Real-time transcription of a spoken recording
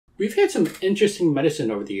We've had some interesting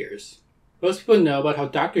medicine over the years. Most people know about how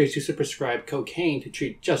doctors used to prescribe cocaine to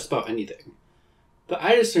treat just about anything. But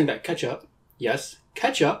I just learned that ketchup, yes,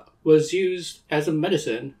 ketchup, was used as a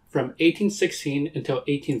medicine from 1816 until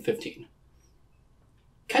 1815.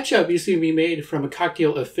 Ketchup used to be made from a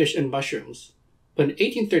cocktail of fish and mushrooms. But in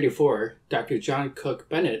 1834, Dr. John Cooke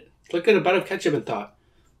Bennet looked at a bottle of ketchup and thought,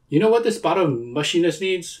 you know what this bottle of mushiness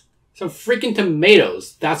needs? Some freaking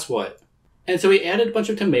tomatoes, that's what. And so he added a bunch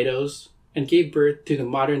of tomatoes and gave birth to the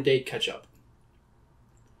modern day ketchup.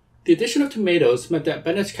 The addition of tomatoes meant that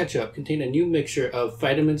Bennett's ketchup contained a new mixture of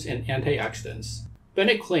vitamins and antioxidants.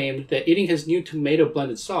 Bennet claimed that eating his new tomato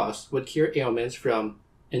blended sauce would cure ailments from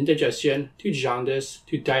indigestion to jaundice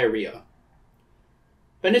to diarrhea.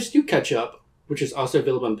 Bennett's new ketchup, which is also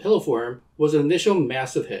available in pill form, was an initial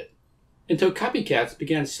massive hit, until copycats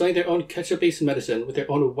began selling their own ketchup-based medicine with their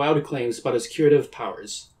own wild claims about its curative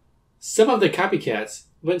powers. Some of the copycats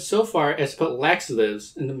went so far as to put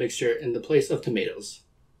laxatives in the mixture in the place of tomatoes,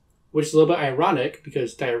 which is a little bit ironic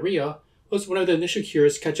because diarrhea was one of the initial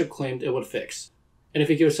cures ketchup claimed it would fix. And if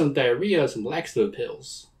you give some diarrhea some laxative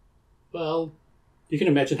pills, well, you can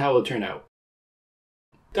imagine how it would turn out.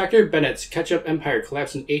 Dr. Bennett's ketchup empire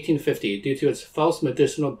collapsed in 1850 due to its false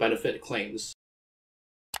medicinal benefit claims.